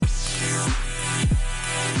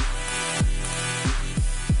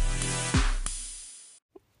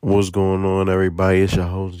What's going on, everybody? It's your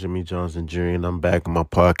host, Jimmy Johnson Jr., and I'm back on my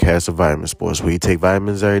podcast of Vitamin Sports, where you take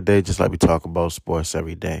vitamins every day, just like we talk about sports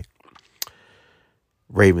every day.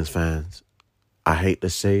 Ravens fans, I hate to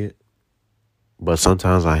say it, but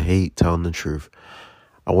sometimes I hate telling the truth.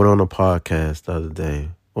 I went on a podcast the other day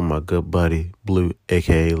with my good buddy, Blue,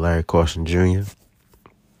 a.k.a. Larry Caution Jr.,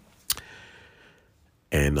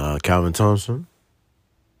 and Calvin Thompson.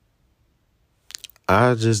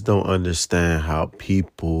 I just don't understand how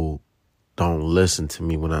people don't listen to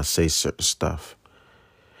me when I say certain stuff.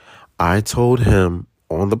 I told him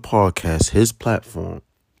on the podcast, his platform,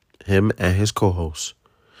 him and his co-host,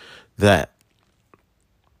 that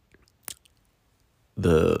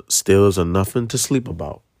the Steelers are nothing to sleep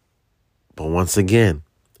about. But once again,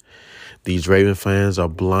 these Raven fans are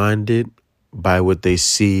blinded by what they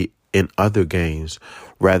see in other games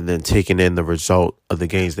rather than taking in the result of the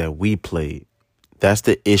games that we played. That's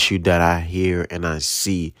the issue that I hear and I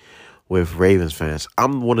see with Ravens fans.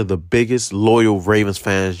 I'm one of the biggest loyal Ravens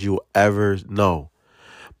fans you'll ever know.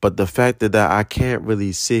 But the fact that I can't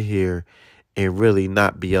really sit here and really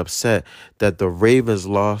not be upset that the Ravens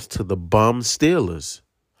lost to the bum Steelers.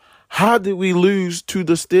 How did we lose to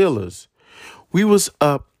the Steelers? We was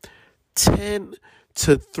up 10-3.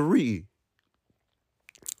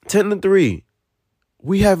 10-3.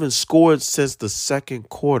 We haven't scored since the second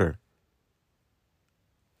quarter.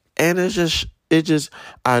 And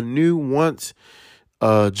I knew once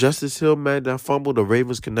Justice Hill made that fumble, the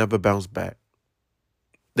Ravens could never bounce back.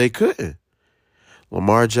 They couldn't.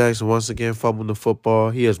 Lamar Jackson once again fumbled the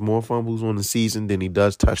football. He has more fumbles on the season than he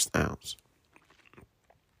does touchdowns.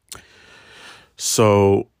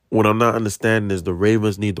 So what I'm not understanding is the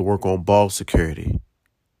Ravens need to work on ball security.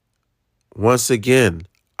 Once again,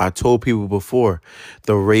 I told people before,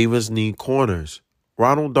 the Ravens need corners.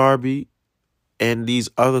 Ronald Darby and these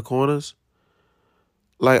other corners,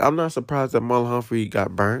 like, I'm not surprised that Marlon Humphrey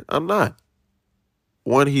got burnt. I'm not.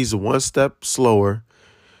 One, he's one step slower.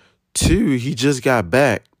 Two, he just got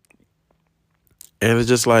back. And it's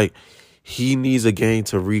just like he needs a game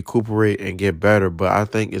to recuperate and get better. But I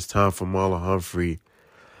think it's time for Marlon Humphrey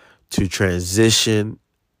to transition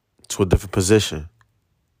to a different position.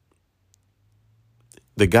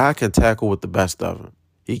 The guy can tackle with the best of them.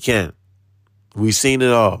 He can. We've seen it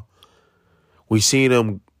all. We've seen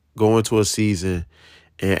him go into a season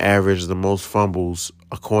and average the most fumbles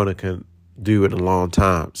a corner can do in a long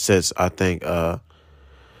time since, I think,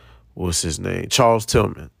 what's his name? Charles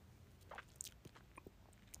Tillman.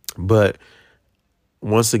 But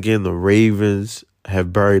once again, the Ravens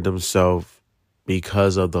have buried themselves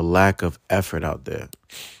because of the lack of effort out there.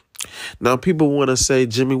 Now, people want to say,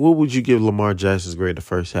 Jimmy, what would you give Lamar Jackson's grade the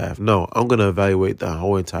first half? No, I'm going to evaluate the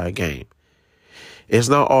whole entire game. It's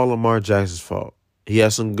not all Lamar Jackson's fault. He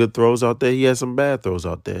has some good throws out there. He has some bad throws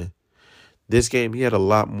out there. This game, he had a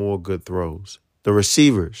lot more good throws. The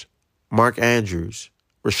receivers, Mark Andrews,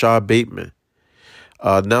 Rashad Bateman,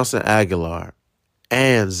 Nelson Aguilar,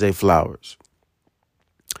 and Zay Flowers.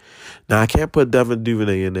 Now, I can't put Devin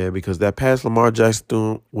Duvernay in there because that pass Lamar Jackson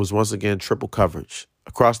threw was once again triple coverage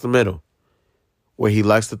across the middle where he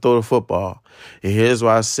likes to throw the football. And here's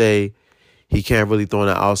why I say he can't really throw on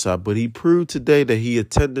the outside. But he proved today that he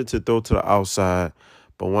intended to throw to the outside.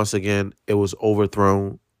 But once again, it was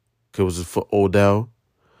overthrown because it was for Odell.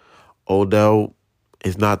 Odell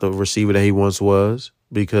is not the receiver that he once was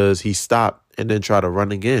because he stopped and then tried to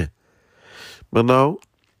run again. But no,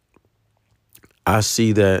 I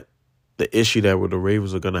see that the issue that the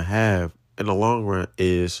Ravens are going to have in the long run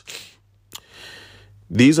is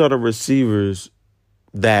these are the receivers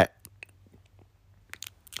that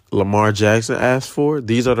Lamar Jackson asked for.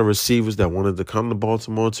 These are the receivers that wanted to come to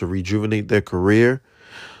Baltimore to rejuvenate their career.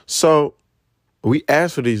 So we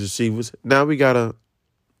asked for these receivers. Now we got to,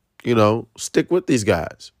 stick with these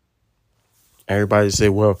guys. Everybody say,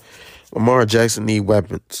 well, Lamar Jackson need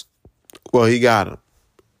weapons. Well, he got them.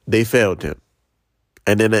 They failed him.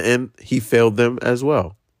 And in the end, he failed them as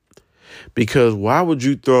well. Because why would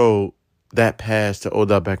you throw that pass to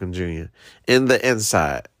Odell Beckham Jr. in the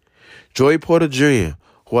inside? Joey Porter Jr.,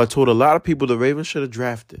 who I told a lot of people the Ravens should have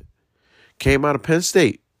drafted, came out of Penn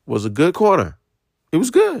State, was a good corner. It was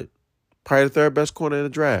good. Probably the third best corner in the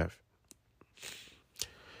draft.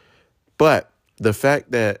 But the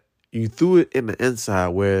fact that you threw it in the inside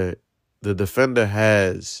where the defender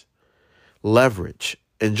has leverage,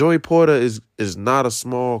 and Joey Porter is not a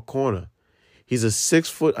small corner. He's a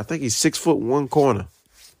 6'1" corner.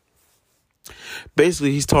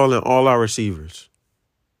 Basically, he's taller than all our receivers.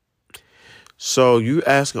 So you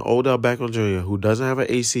asking Odell Beckham Jr., who doesn't have an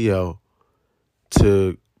ACL,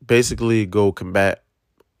 to basically go combat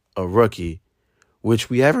a rookie which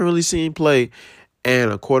we haven't really seen play.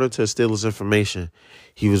 And according to Steelers information,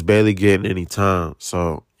 he was barely getting any time.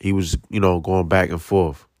 So he was, going back and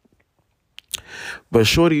forth. But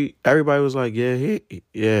Shorty, everybody was like, he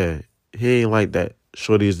ain't like that.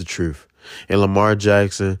 Shorty is the truth. And Lamar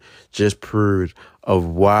Jackson just proved of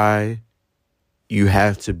why you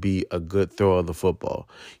have to be a good thrower of the football.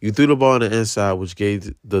 You threw the ball on the inside, which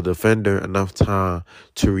gave the defender enough time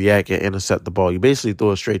to react and intercept the ball. You basically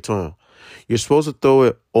throw it straight to him. You're supposed to throw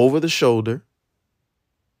it over the shoulder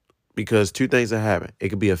because two things that happen. It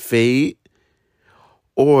could be a fade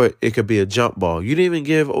or it could be a jump ball. You didn't even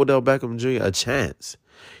give Odell Beckham Jr. a chance.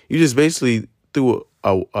 You just basically threw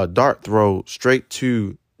a dart throw straight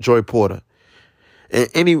to Joy Porter. And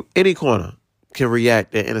any corner can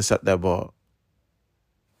react and intercept that ball.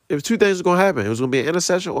 If two things were going to happen, it was going to be an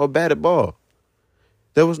interception or a batted ball.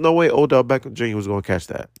 There was no way Odell Beckham Jr. was going to catch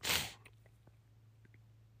that.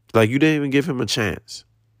 Like, you didn't even give him a chance.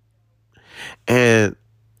 And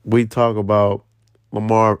we talk about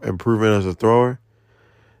Lamar improving as a thrower.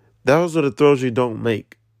 Those are the throws you don't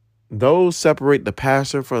make. Those separate the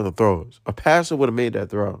passer from the throwers. A passer would have made that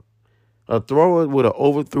throw. A thrower would have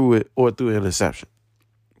overthrew it or threw an interception,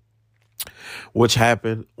 which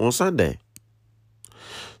happened on Sunday.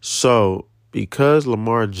 So, because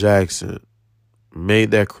Lamar Jackson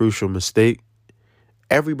made that crucial mistake,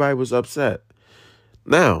 everybody was upset.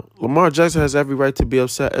 Now, Lamar Jackson has every right to be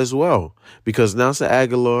upset as well because Nelson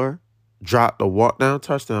Aguilar dropped a walk-down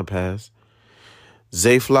touchdown pass.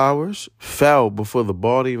 Zay Flowers fell before the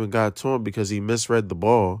ball even got to him because he misread the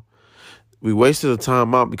ball. We wasted a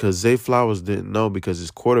timeout because Zay Flowers didn't know because his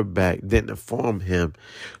quarterback didn't inform him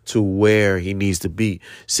to where he needs to be.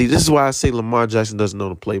 See, this is why I say Lamar Jackson doesn't know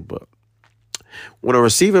the playbook. When a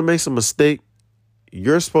receiver makes a mistake,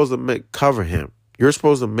 you're supposed to cover him. You're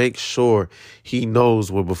supposed to make sure he knows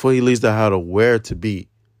before he leaves the huddle where to be.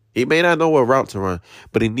 He may not know what route to run,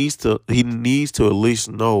 but he needs to at least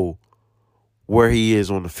know where he is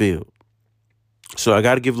on the field. So I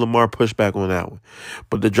got to give Lamar pushback on that one.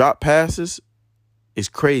 But the drop passes is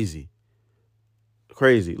crazy.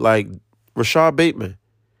 Crazy. Like Rashad Bateman,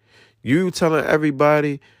 you telling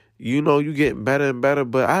everybody, you getting better and better,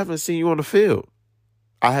 but I haven't seen you on the field.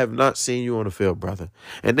 I have not seen you on the field, brother.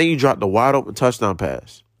 And then you dropped the wide open touchdown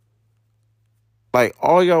pass. Like,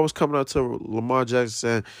 all y'all was coming up to Lamar Jackson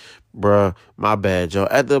saying, bruh, my bad, Joe.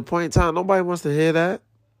 At the point in time, nobody wants to hear that.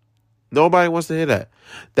 Nobody wants to hear that.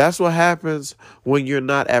 That's what happens when you're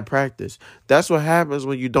not at practice. That's what happens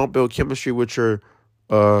when you don't build chemistry with your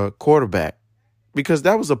quarterback. Because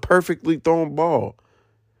that was a perfectly thrown ball.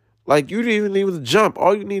 Like, you didn't even need to jump.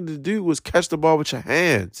 All you needed to do was catch the ball with your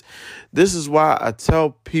hands. This is why I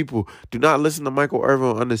tell people, do not listen to Michael Irvin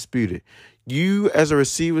on Undisputed. You, as a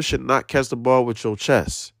receiver, should not catch the ball with your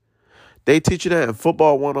chest. They teach you that in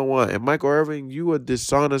football 101. And Michael Irvin, you are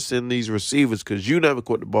dishonest in these receivers because you never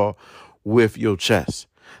caught the ball with your chest.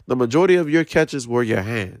 The majority of your catches were your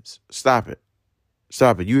hands. Stop it.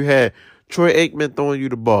 Stop it. You had Troy Aikman throwing you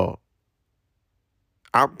the ball.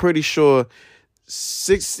 I'm pretty sure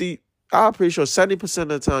 70% of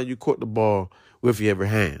the time you caught the ball with your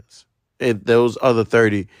hands. And those other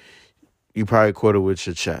 30, you probably caught it with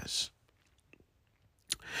your chest.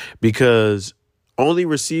 Because only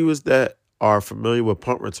receivers that are familiar with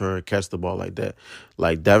punt return catch the ball like that.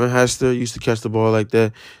 Like Devin Hester used to catch the ball like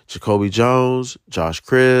that. Jacoby Jones, Josh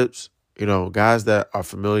Cribbs, guys that are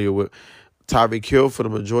familiar with Tyreek Hill for the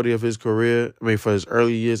majority of his career. For his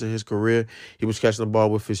early years in his career, he was catching the ball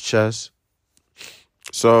with his chest.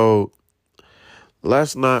 So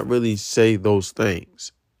let's not really say those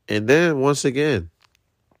things. And then once again,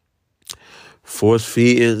 force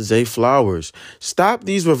feeding Zay Flowers. Stop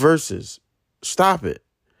these reverses. Stop it.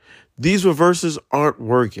 These reverses aren't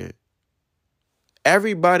working.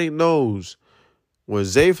 Everybody knows when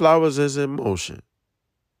Zay Flowers is in motion,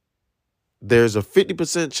 there's a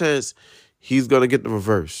 50% chance he's going to get the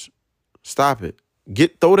reverse. Stop it.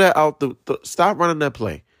 Throw that out. Stop running that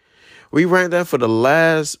play. We ran that for the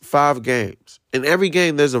last 5 games. In every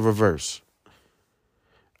game, there's a reverse.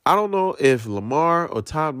 I don't know if Lamar or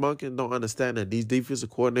Todd Monken don't understand that these defensive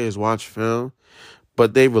coordinators watch film,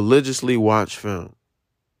 but they religiously watch film.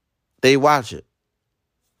 They watch it.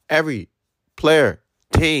 Every player,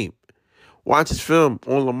 team, watches film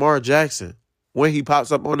on Lamar Jackson when he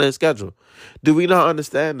pops up on their schedule. Do we not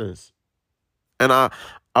understand this? And I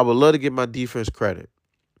would love to give my defense credit.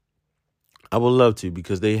 I would love to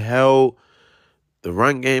because they held the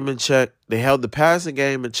run game in check. They held the passing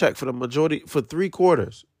game in check for 3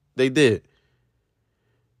 quarters. They did.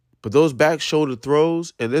 But those back shoulder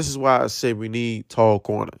throws, and this is why I say we need tall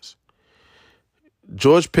corners.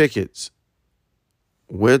 George Pickett's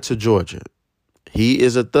went to Georgia. He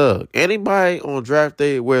is a thug. Anybody on draft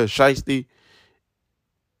day where shiesty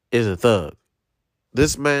is a thug.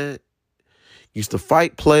 This man used to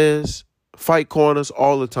fight players, fight corners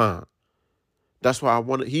all the time. That's why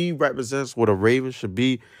he represents what a Raven should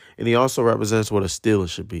be, and he also represents what a Steeler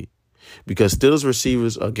should be. Because Steelers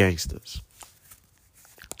receivers are gangsters.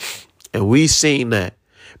 And we seen that.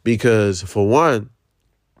 Because, for one,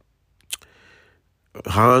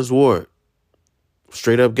 Hans Ward,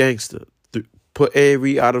 straight up gangster, put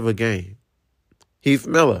Avery out of a game. Heath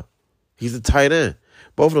Miller, he's a tight end.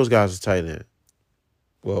 Both of those guys are tight end.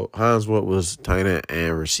 Well, Hans Ward was tight end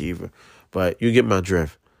and receiver. But you get my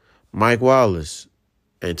drift. Mike Wallace,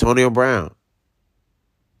 Antonio Brown.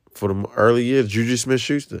 For the early years, Juju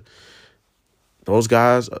Smith-Schuster. Those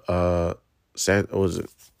guys,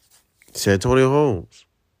 Santonio Holmes.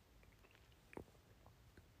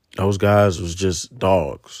 Those guys was just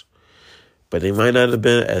dogs. But they might not have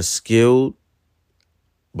been as skilled,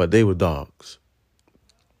 but they were dogs.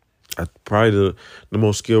 Probably the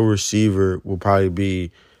most skilled receiver will probably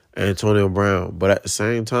be Antonio Brown. But at the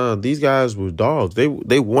same time, these guys were dogs. They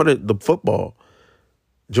wanted the football.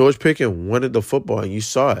 George Pickens wanted the football, and you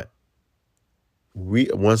saw it.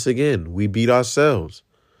 Once again, we beat ourselves.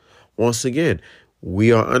 Once again,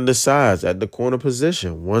 we are undersized at the corner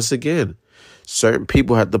position. Once again, certain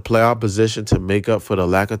people have to play our position to make up for the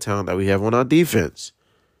lack of talent that we have on our defense.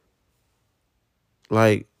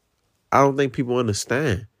 Like, I don't think people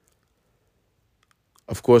understand.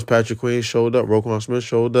 Of course, Patrick Queen showed up. Roquan Smith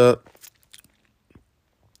showed up.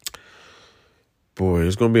 Boy,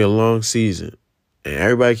 it's going to be a long season. And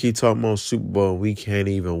everybody keep talking about Super Bowl. We can't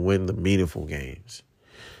even win the meaningful games.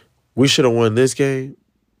 We should have won this game,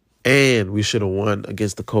 and we should have won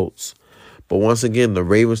against the Colts. But once again, the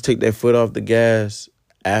Ravens take their foot off the gas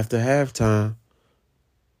after halftime.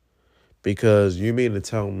 Because you mean to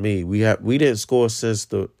tell me we didn't score since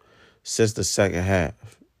the second half.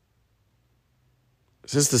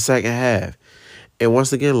 Since the second half. And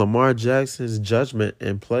once again, Lamar Jackson's judgment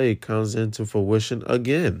and play comes into fruition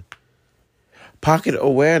again. Pocket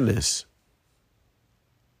awareness.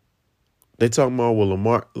 They talking about,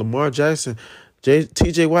 well, Lamar Jackson,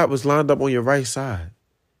 TJ Watt was lined up on your right side.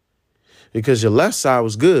 Because your left side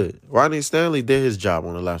was good. Rodney Stanley did his job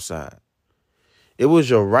on the left side. It was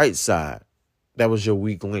your right side that was your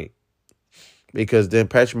weak link. Because then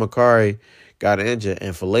Patrick McCarry got injured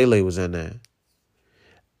and Falele was in there.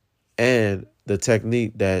 And the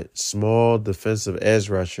technique that small defensive edge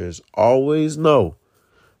rushers always know.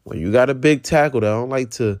 When you got a big tackle that don't like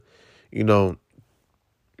to,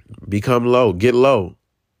 become low, get low.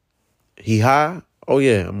 He high. Oh,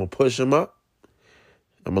 yeah, I'm going to push him up.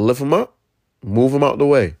 I'm going to lift him up, move him out the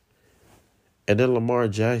way. And then Lamar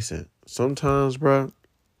Jackson. Sometimes, bro,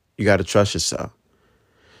 you got to trust yourself.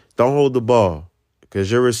 Don't hold the ball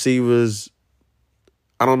because your receivers,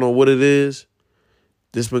 I don't know what it is.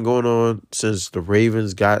 This been going on since the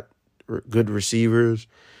Ravens got good receivers.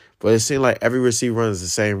 But it seemed like every receiver runs the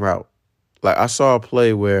same route. Like, I saw a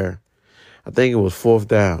play where I think it was 4th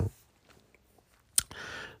down.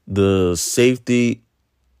 The safety,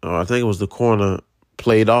 I think it was the corner,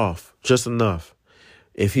 played off just enough.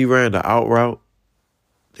 If he ran the out route,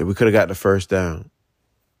 then we could have got the 1st down.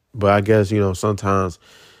 But I guess, sometimes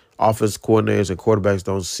offense coordinators and quarterbacks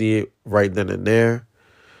don't see it right then and there.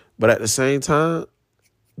 But at the same time,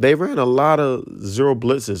 they ran a lot of zero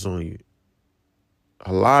blitzes on you.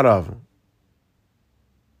 A lot of them.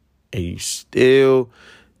 And you still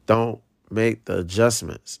don't make the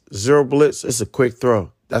adjustments. Zero blitz, it's a quick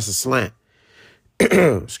throw. That's a slant.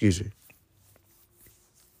 Excuse me.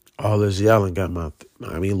 All this yelling got me a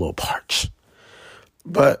little parched.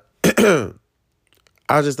 But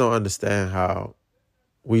I just don't understand how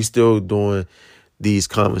we still doing these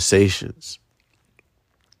conversations.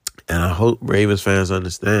 And I hope Ravens fans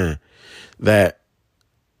understand that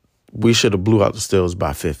we should have blew out the Steelers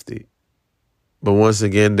by 50. But once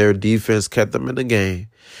again, their defense kept them in the game.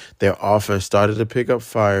 Their offense started to pick up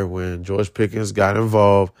fire when George Pickens got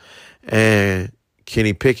involved and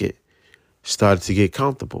Kenny Pickett started to get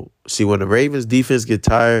comfortable. See, when the Ravens defense get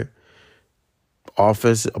tired,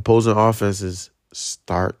 opposing offenses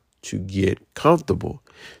start to get comfortable.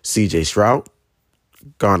 C.J. Stroud,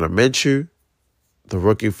 Garner Minshew, the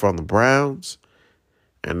rookie from the Browns,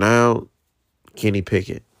 and now Kenny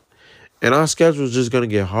Pickett. And our schedule is just going to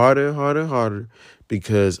get harder and harder and harder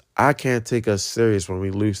because I can't take us serious when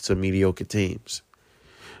we lose to mediocre teams.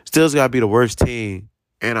 Still's got to be the worst team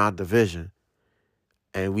in our division,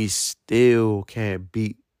 and we still can't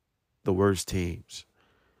beat the worst teams.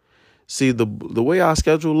 See, the way our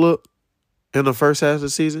schedule looked in the first half of the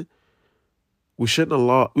season, We shouldn't have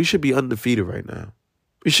lost. We should be undefeated right now.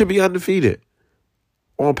 We should be undefeated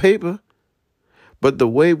on paper. But the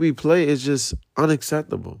way we play is just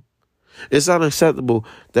unacceptable. It's unacceptable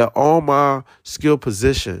that all my skill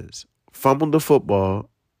positions fumbled the football,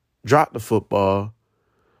 dropped the football.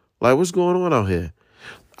 Like, what's going on out here?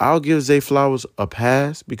 I'll give Zay Flowers a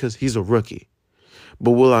pass because he's a rookie.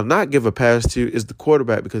 But will I not give a pass to is the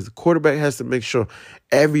quarterback, because the quarterback has to make sure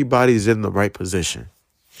everybody's in the right position.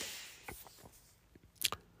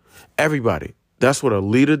 Everybody. That's what a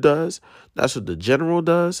leader does. That's what the general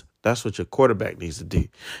does. That's what your quarterback needs to do.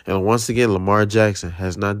 And once again, Lamar Jackson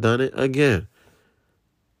has not done it again.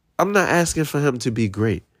 I'm not asking for him to be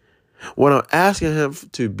great. What I'm asking him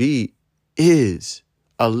to be is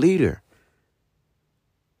a leader.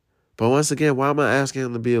 But once again, why am I asking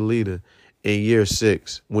him to be a leader in year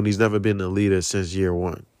 6 when he's never been a leader since year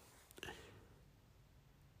 1?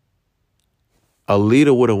 A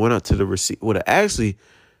leader would have went up to the receiver, would have actually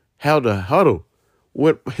held a huddle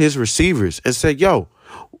with his receivers and said, yo,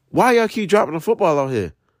 why y'all keep dropping the football out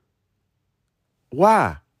here?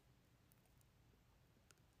 Why?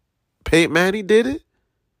 Peyton Manning did it.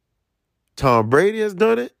 Tom Brady has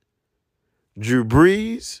done it. Drew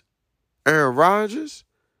Brees, Aaron Rodgers,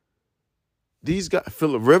 these guys,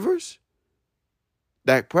 Phillip Rivers,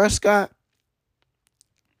 Dak Prescott.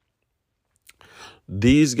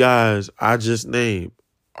 These guys I just named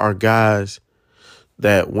are guys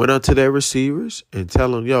that went up to their receivers and tell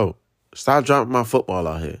them, yo, stop dropping my football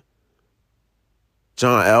out here.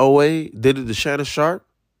 John Elway did it to Shannon Sharp.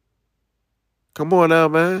 Come on now,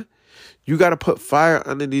 man. You got to put fire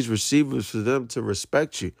under these receivers for them to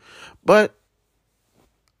respect you. But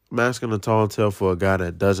I'm asking a tall tale for a guy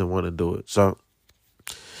that doesn't want to do it. So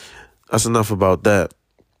that's enough about that.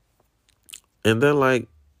 And then, like,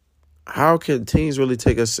 how can teams really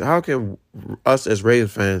take us? How can us as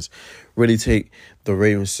Ravens fans really take the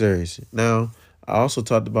Ravens serious? Now, I also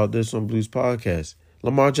talked about this on Blues Podcast.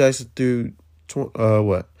 Lamar Jackson threw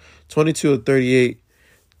 22 of 38,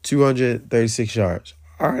 236 yards.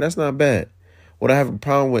 All right, that's not bad. What I have a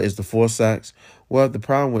problem with is the 4 sacks. What I have the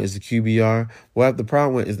problem with is the QBR. What I have the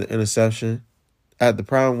problem with is the interception. I have the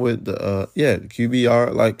problem with the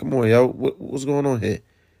QBR. Like, come on, yo, what's going on here?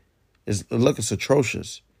 It's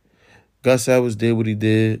atrocious. Gus Edwards did what he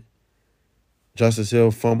did. Justice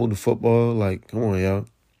Hill fumbled the football. Like, come on, yo.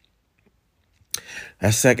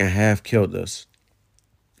 That second half killed us.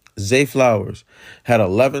 Zay Flowers had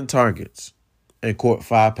 11 targets and caught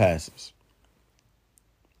 5 passes.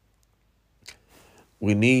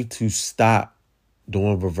 We need to stop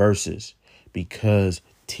doing reverses because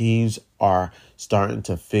teams are starting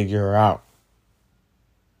to figure out.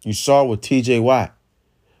 You saw with TJ Watt.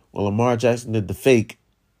 When Lamar Jackson did the fake,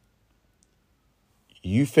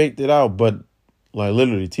 you faked it out, but like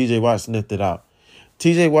literally TJ Watt sniffed it out.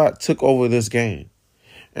 TJ Watt took over this game.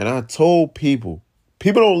 And I told people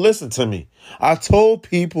don't listen to me. I told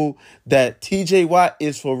people that TJ Watt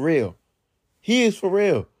is for real. He is for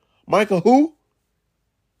real. Michael who?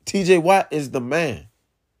 TJ Watt is the man.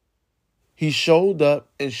 He showed up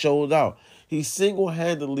and showed out. He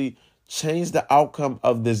single-handedly changed the outcome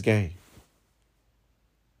of this game.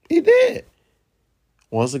 He did.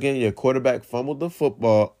 Once again, your quarterback fumbled the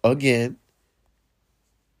football again.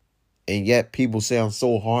 And yet people say I'm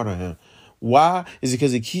so hard on him. Why? Is it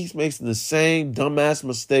because he keeps making the same dumbass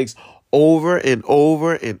mistakes over and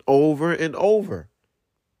over and over and over.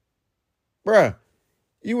 Bruh,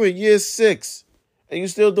 you in year 6 and you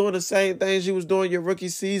still doing the same things you was doing your rookie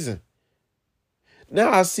season.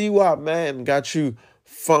 Now I see why Madden got you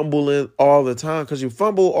fumbling all the time, because you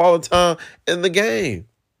fumble all the time in the game.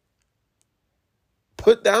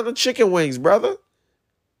 Put down the chicken wings, brother.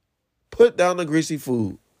 Put down the greasy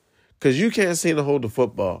food, because you can't seem to hold the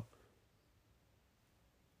football.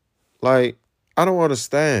 Like, I don't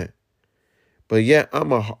understand. But yet,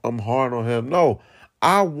 I'm hard on him. No,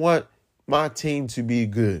 I want my team to be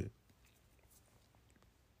good.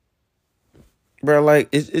 Bro, like,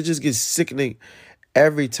 it just gets sickening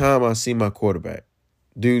every time I see my quarterback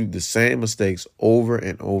do the same mistakes over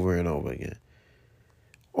and over and over again.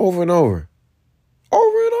 Over and over.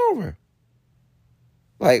 Over and over.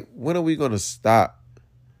 Like, when are we going to stop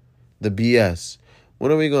the BS?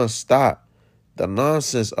 When are we going to stop the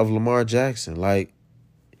nonsense of Lamar Jackson? Like,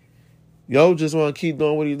 yo just want to keep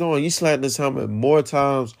doing what he's doing. You slapping his helmet more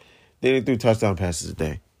times than he threw touchdown passes a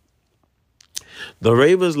day. The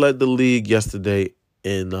Ravens led the league yesterday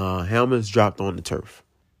in helmets dropped on the turf.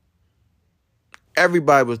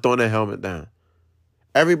 Everybody was throwing their helmet down.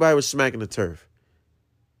 Everybody was smacking the turf.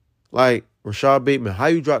 Like, Rashad Bateman, how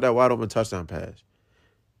you drop that wide open touchdown pass?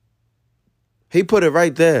 He put it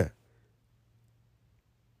right there.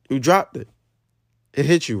 You dropped it. It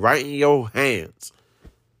hit you right in your hands.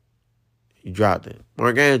 You dropped it.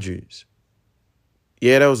 Mark Andrews.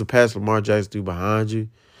 Yeah, that was a pass Lamar Jackson threw behind you.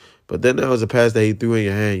 But then that was a pass that he threw in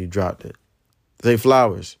your hand. You dropped it. Zay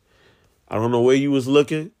Flowers. I don't know where you was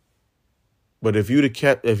looking. But if you'd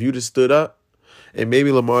have stood up, and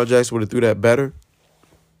maybe Lamar Jackson would have threw that better.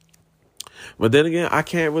 But then again, I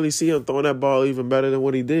can't really see him throwing that ball even better than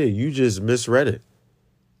what he did. You just misread it.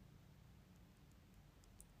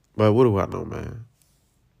 But what do I know, man?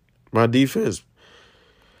 My defense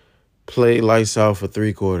played lights out for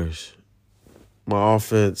 3 quarters. My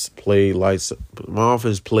offense played lights. My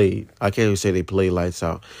offense played. I can't even say they played lights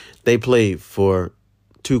out. They played for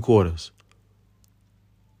 2 quarters.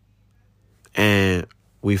 And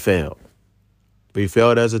we failed. We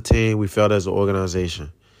failed as a team. We failed as an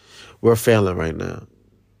organization. We're failing right now.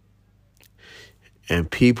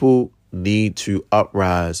 And people need to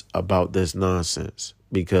uprise about this nonsense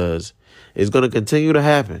because it's going to continue to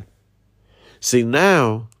happen. See,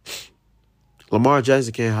 now, Lamar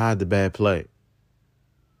Jackson can't hide the bad play.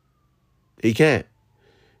 He can't.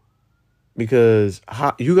 Because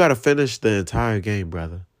you got to finish the entire game,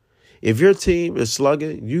 brother. If your team is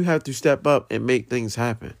slugging, you have to step up and make things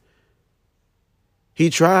happen. He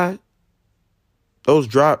tried. Those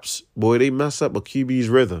drops, boy, they mess up a QB's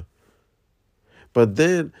rhythm. But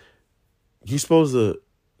then you're supposed to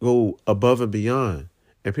go above and beyond.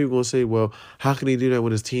 And people going to say, well, how can he do that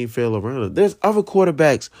when his team failed around him? There's other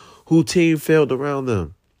quarterbacks whose team failed around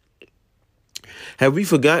them. Have we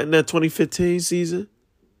forgotten that 2015 season?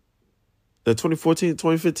 The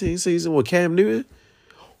 2014-2015 season with Cam Newton?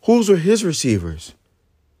 Whose were his receivers?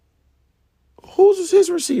 Whose was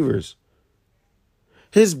his receivers?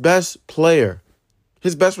 His best player,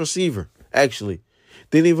 his best receiver, actually,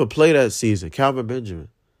 didn't even play that season, Calvin Benjamin.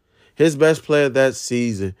 His best player that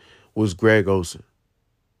season was Greg Olsen.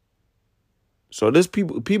 So this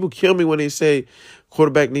people kill me when they say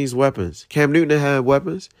quarterback needs weapons. Cam Newton had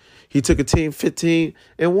weapons. He took a team 15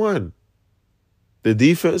 and won. The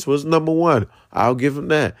defense was number 1. I'll give him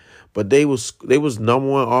that. But they was number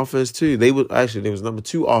 1 offense too. They was number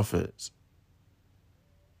 2 offense.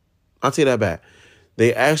 I'll take that back.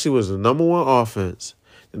 They actually was the number 1 offense,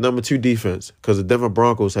 the number 2 defense, because the Denver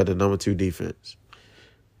Broncos had the number 2 defense.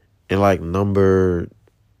 And like number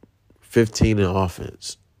 15 in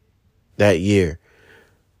offense that year.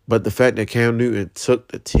 But the fact that Cam Newton took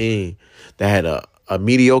the team that had a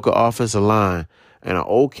mediocre offensive line and an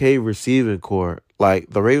okay receiving core, like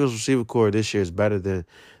the Ravens receiving core this year is better than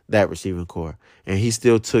that receiving core. And he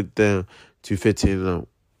still took them to 15-1.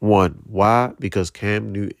 Why? Because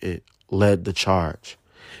Cam Newton led the charge.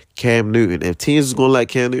 Cam Newton. If teams is going to let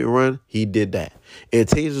Cam Newton run, he did that. If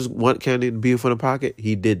teams want Cam Newton to be in front of the pocket,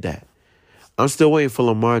 he did that. I'm still waiting for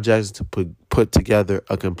Lamar Jackson to put together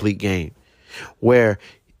a complete game where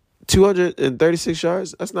 236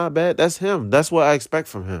 yards, that's not bad. That's him. That's what I expect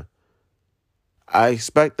from him. I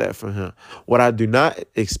expect that from him. What I do not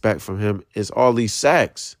expect from him is all these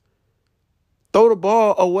sacks. Throw the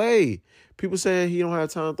ball away. People saying he don't have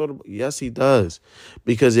time to throw the ball. Yes, he does.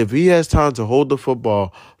 Because if he has time to hold the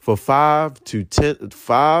football for 5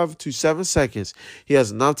 to 7 seconds, he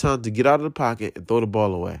has enough time to get out of the pocket and throw the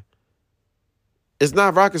ball away. It's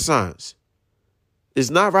not rocket science.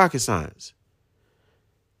 It's not rocket science.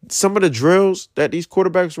 Some of the drills that these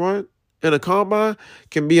quarterbacks run in a combine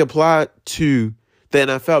can be applied to the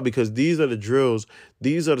NFL because these are the drills,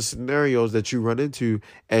 these are the scenarios that you run into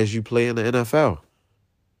as you play in the NFL.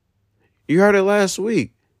 You heard it last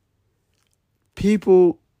week.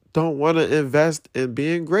 People don't want to invest in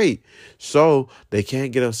being great, so they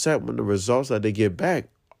can't get upset when the results that they get back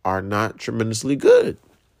are not tremendously good.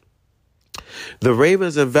 The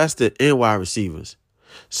Ravens invested in wide receivers.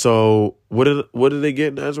 So what are they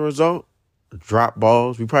getting as a result? Drop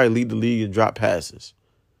balls. We probably lead the league in drop passes.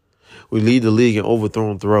 We lead the league in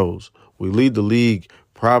overthrown throws. We lead the league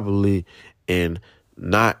probably in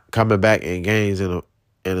not coming back in games in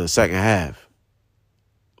the second half.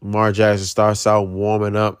 Lamar Jackson starts out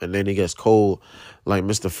warming up and then he gets cold like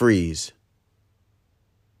Mr. Freeze.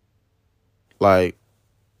 Like,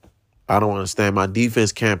 I don't understand. My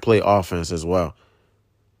defense can't play offense as well.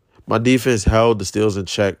 My defense held the Steelers in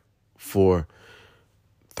check for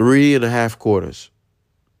 3.5 quarters.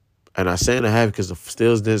 And I say 1.5 because the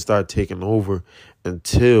Steelers didn't start taking over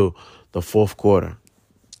until the fourth quarter.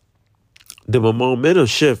 The momentum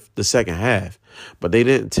shift the second half, but they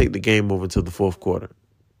didn't take the game over until the fourth quarter.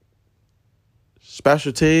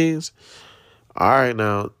 Special teams, all right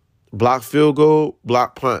now, block field goal,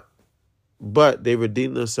 block punt. But they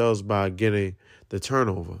redeemed themselves by getting the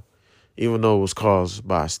turnover, even though it was caused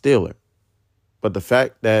by a Steeler. But the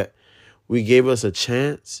fact that we gave us a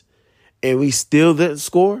chance and we still didn't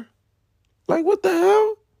score, like, what the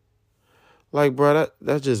hell? Like, bro,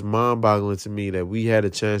 that's just mind-boggling to me that we had a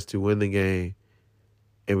chance to win the game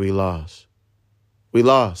and we lost. We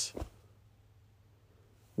lost.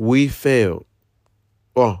 We failed.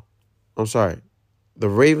 Oh, I'm sorry. The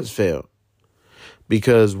Ravens failed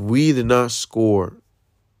because we did not score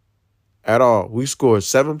at all. We scored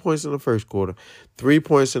 7 points in the first quarter, 3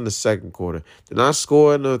 points in the second quarter, did not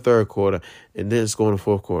score in the third quarter, and didn't score in the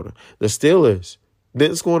fourth quarter. The Steelers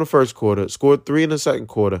didn't score in the first quarter, scored 3 in the second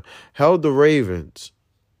quarter, held the Ravens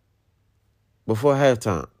before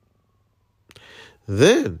halftime.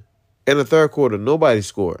 Then, in the third quarter, nobody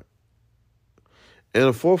scored. In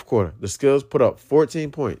the fourth quarter, the Steelers put up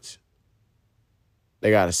 14 points. They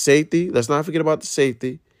got a safety. Let's not forget about the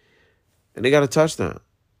safety. And they got a touchdown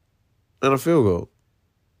and a field goal.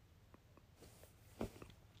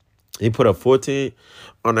 He put up 14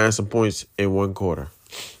 unanswered points in one quarter.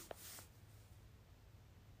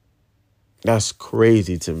 That's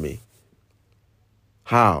crazy to me.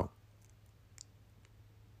 How?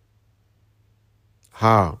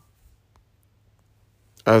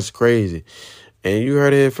 That's crazy. And you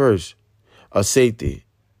heard it here first. A safety.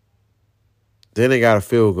 Then they got a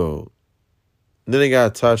field goal. Then they got a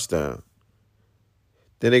touchdown.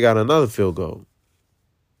 Then they got another field goal.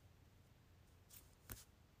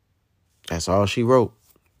 That's all she wrote.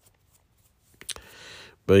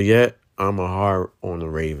 But yet, I'm a hard on the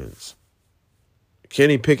Ravens.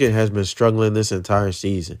 Kenny Pickett has been struggling this entire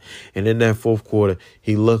season. And in that fourth quarter,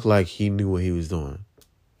 he looked like he knew what he was doing.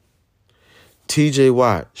 TJ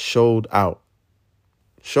Watt showed out.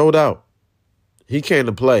 He came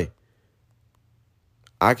to play.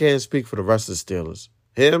 I can't speak for the rest of the Steelers.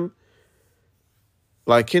 Him,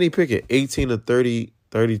 like Kenny Pickett, 18 of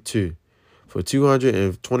 32 for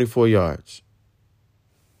 224 yards.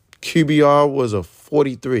 QBR was a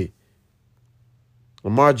 43.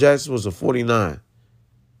 Lamar Jackson was a 49.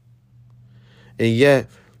 And yet,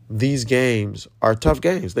 these games are tough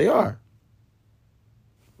games. They are.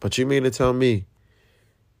 But you mean to tell me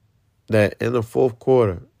that in the fourth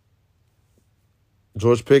quarter,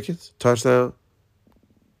 George Pickens, touchdown,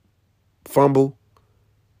 fumble,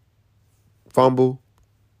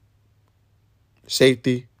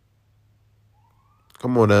 safety.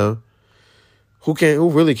 Come on now. Who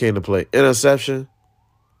really came to play? Interception.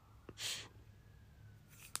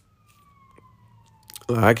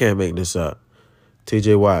 I can't make this up.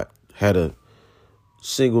 TJ Watt had a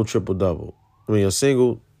single triple-double. I mean, a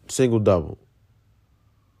single double.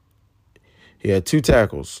 He had 2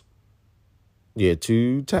 tackles. He had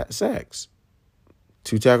 2 sacks.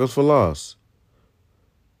 2 tackles for loss.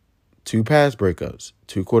 2 pass breakups.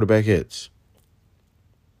 2 quarterback hits.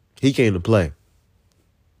 He came to play.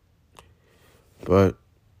 But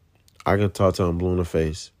I can talk to him blue in the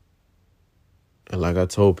face. And like I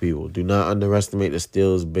told people, do not underestimate the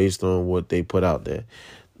Steelers based on what they put out there.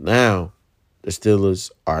 Now, the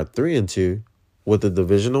Steelers are 3-2 with a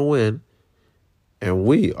divisional win, and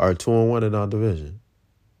we are 2-1 in our division.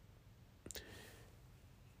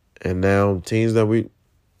 And now teams that we're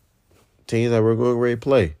going to ready to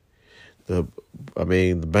play. The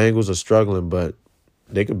Bengals are struggling, but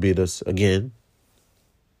they could beat us again.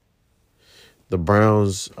 The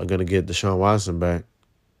Browns are going to get Deshaun Watson back.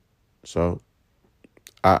 So,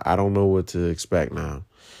 I don't know what to expect now.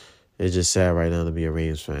 It's just sad right now to be a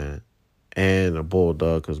Ravens fan. And a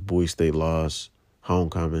Bulldog because Bowie State lost.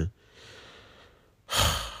 Homecoming.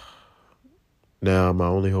 Now, my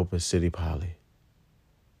only hope is City Poly.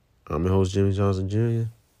 I'm your host, Jimmy Johnson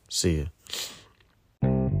Jr. See ya.